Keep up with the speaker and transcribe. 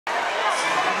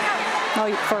Now,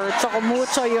 for Choco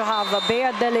Mucho, you have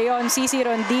Bea De Leon, Cici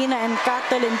Rondina, and Kat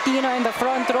Tolentino in the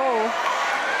front row.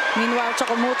 Meanwhile,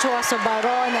 Choco Mucho has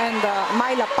Baron and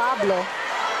Myla Pablo.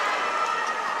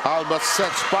 Alba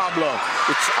sets Pablo.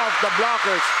 It's off the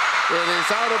blockers. It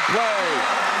is out of play.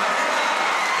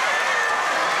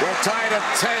 We're tied at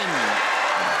 10.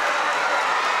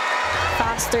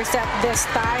 Faster set this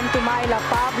time to Myla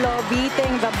Pablo,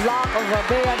 beating the block of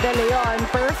Bea De Leon.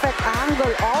 Perfect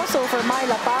angle also for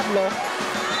Myla Pablo.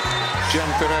 Jen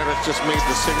Ferreira just made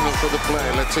the signal for the play.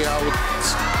 Let's see how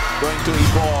it's going to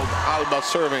evolve. Alba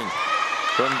serving.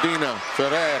 Rondina,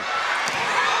 Ferrer.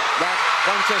 That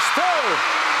punches through.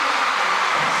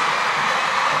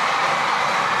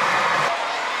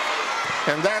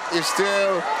 And that is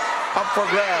still up for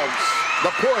grabs.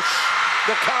 The push,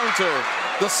 the counter,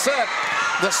 the set,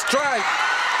 the strike.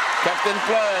 Kept in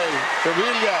play.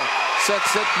 Revilla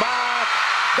sets it back.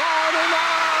 Down and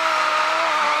out!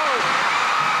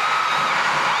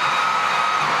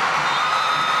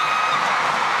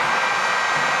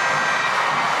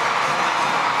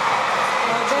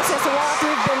 Well, this is what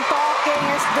we've been talking.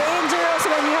 It's dangerous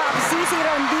when you have Cici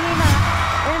Rondina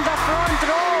in the front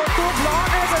row. Two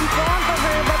blockers in front of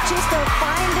her, but she's still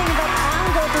finding that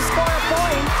angle to score a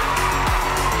point.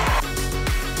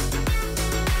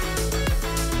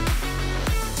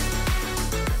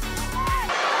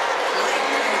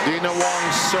 Dina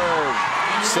Wong's serve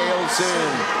sails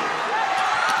in.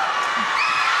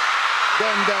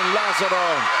 Then Lazaro.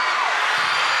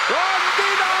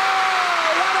 Rondina!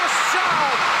 What a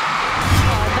shot!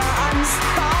 The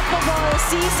unstoppable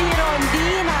Cici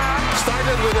Rondina.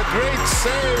 Started with a great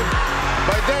save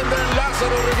by then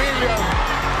Lazaro Revilla.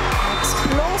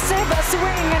 Explosive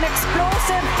swing and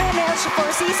explosive finish for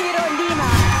Cici Rondina.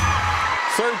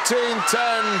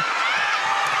 13-10.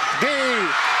 D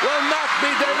will not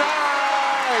be denied.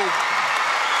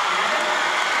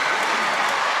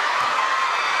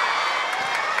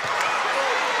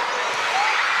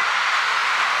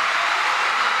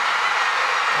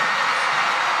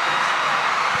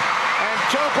 And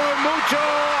Choco Mucho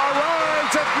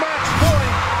arrives at match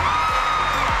point.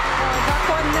 The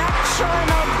connection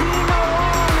of Dina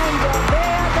Wong and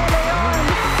Bea De Leon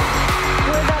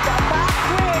with a back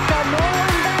quick, no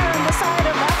one there on the side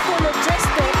of F2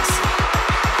 Logistics.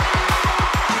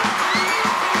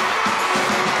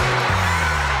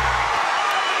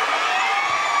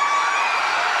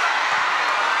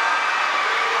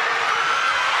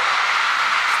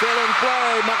 Still in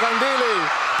play, Macandili.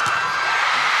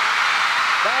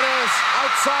 That is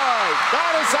outside.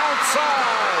 That is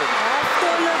outside. F2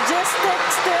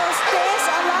 Logistics still stays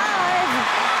alive.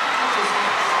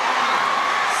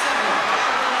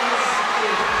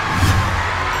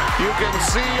 You can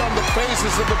see on the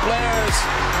faces of the players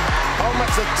how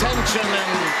much the tension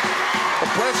and the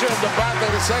pressure of the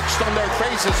battle is etched on their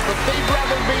faces, but they'd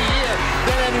rather be here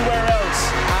than anywhere else.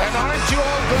 And aren't you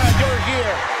all glad you're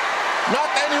here?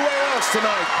 Not anywhere else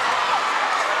tonight.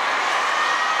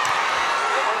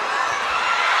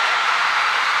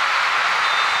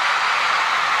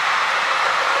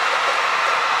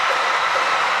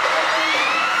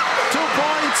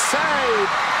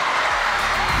 Save.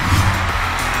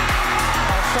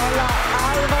 Sola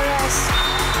Alvarez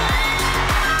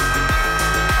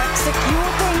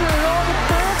executing her role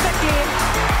perfectly.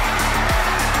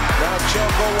 Now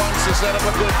Choco wants to set up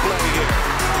a good play here.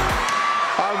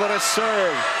 Alvarez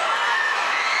serve.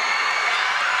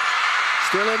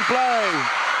 Still in play.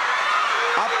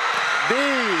 Up D.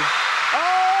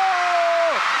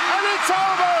 Oh! And it's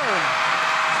over!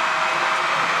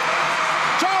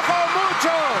 Choco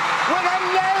Mucho with a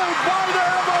nail biter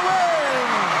of a win!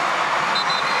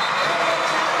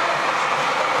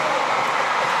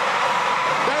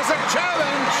 There's a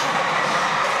challenge,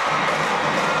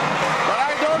 but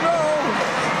I don't know.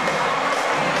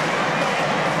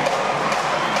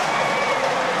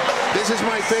 This is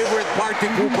my favorite party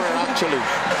pooper, actually.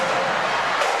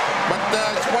 But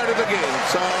it's part of the game,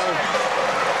 so...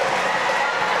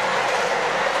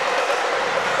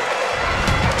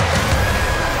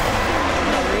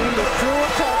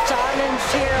 Crucial challenge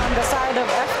here on the side of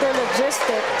F2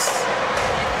 Logistics.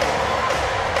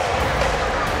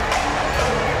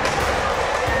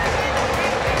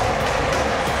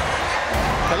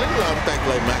 A little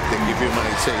anticlimactic, if you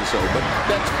might say so, but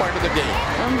that's part of the game.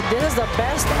 This is the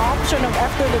best option of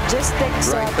F2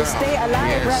 Logistics to stay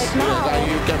alive right now. Yes,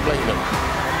 you can blame them.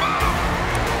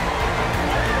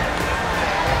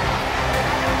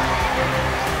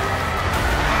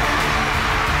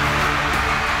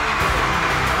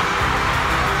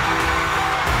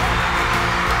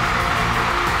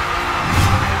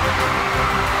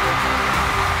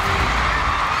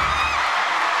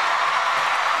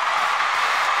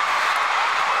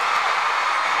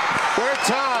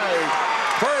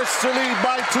 to lead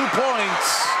by 2 points.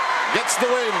 Gets the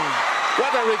win.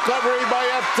 What a recovery by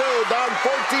F2, down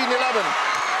 14-11.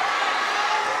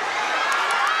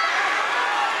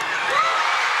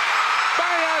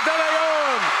 Baya de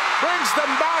Leon brings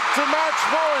them back to match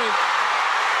point.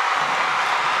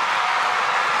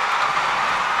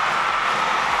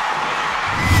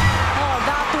 Oh,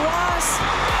 that was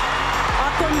a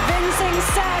convincing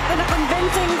set and a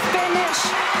convincing finish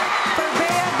for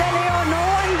Bea de Leon. No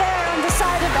one there on the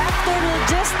side of F2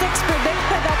 Logistics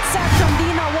predicted that set from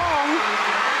Dina Wong.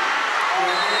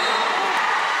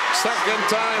 Second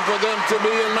time for them to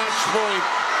be in match point.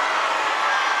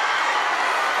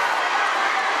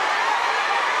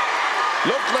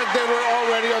 Looked like they were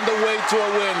already on the way to a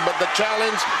win, but the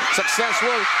challenge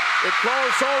successful. It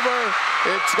close over.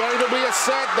 It's going to be a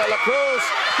set. De La Cruz.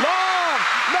 Long!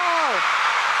 No!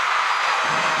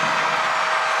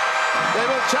 They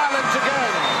will challenge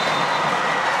again.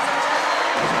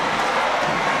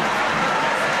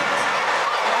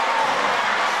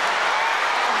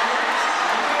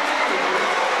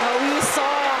 We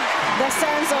saw the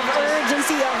sense of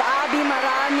urgency of Abby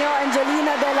Maranyo and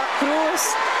Jolina De La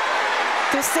Cruz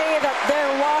to say that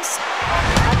there was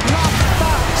a block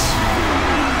touch.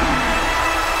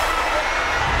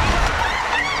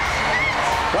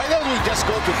 Why don't we just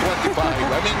go to 25?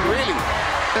 I mean, really.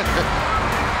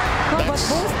 No, but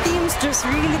both teams just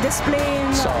really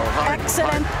displaying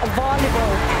excellent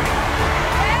volleyball.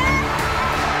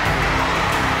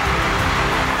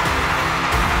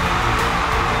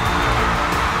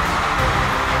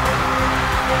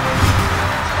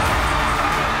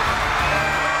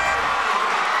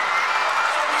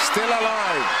 Still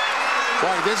alive.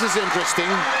 Wow, this is interesting.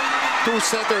 2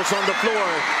 setters on the floor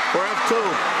for F2.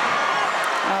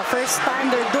 First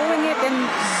time they're doing it in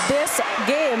this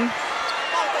game.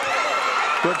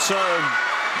 Good serve,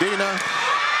 Dina.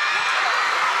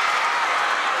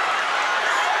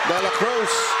 De La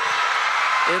Cruz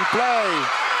in play.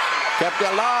 Kept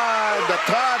alive, the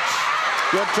touch.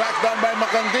 Good track down by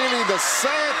Macandili. The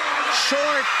set,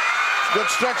 short. Good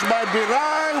stretch by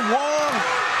Biray. Wong.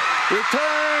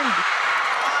 Returned.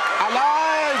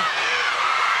 Alive.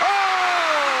 Oh!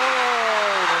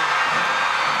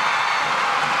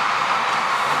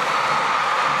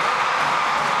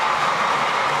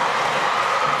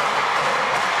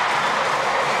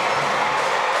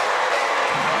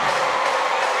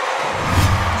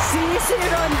 Cici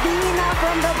Rondina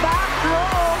from the back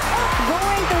row.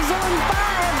 Going to zone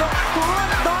 5.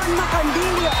 Caught Don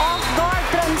Macandili off guard,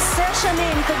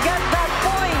 transitioning to get that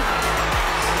point.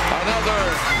 Another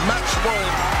match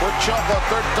point for Choco,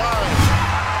 third time.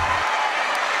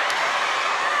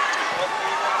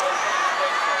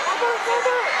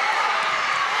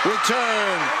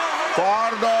 Return.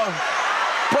 Pardo.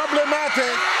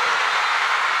 Problematic.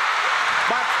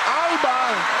 But Alba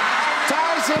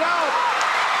ties it up.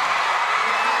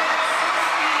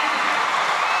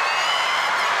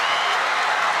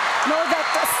 No, that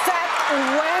set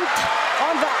went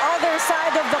on the other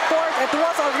side of the court. It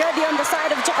was already on the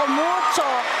side of Choco Mucho.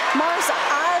 Mars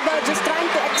Alba just trying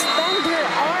to extend her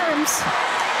arms.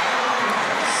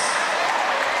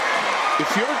 If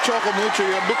you're Choco Mucho,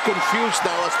 you're a bit confused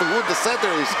now as to who the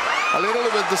setter is. A little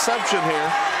bit of deception here.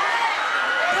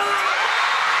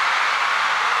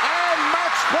 And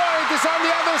match point is on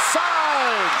the other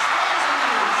side.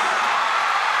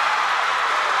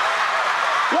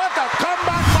 What a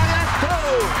comeback by F2.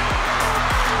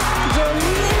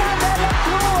 Jolina De La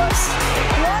Cruz.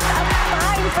 What a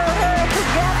time for her to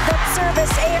get that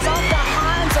service ace off the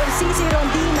hands of Cici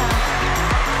Rondina.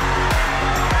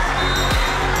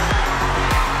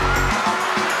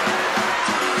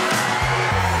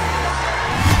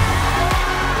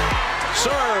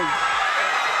 Serve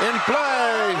in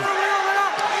play.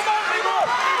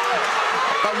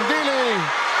 Pandili.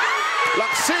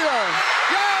 Laxila.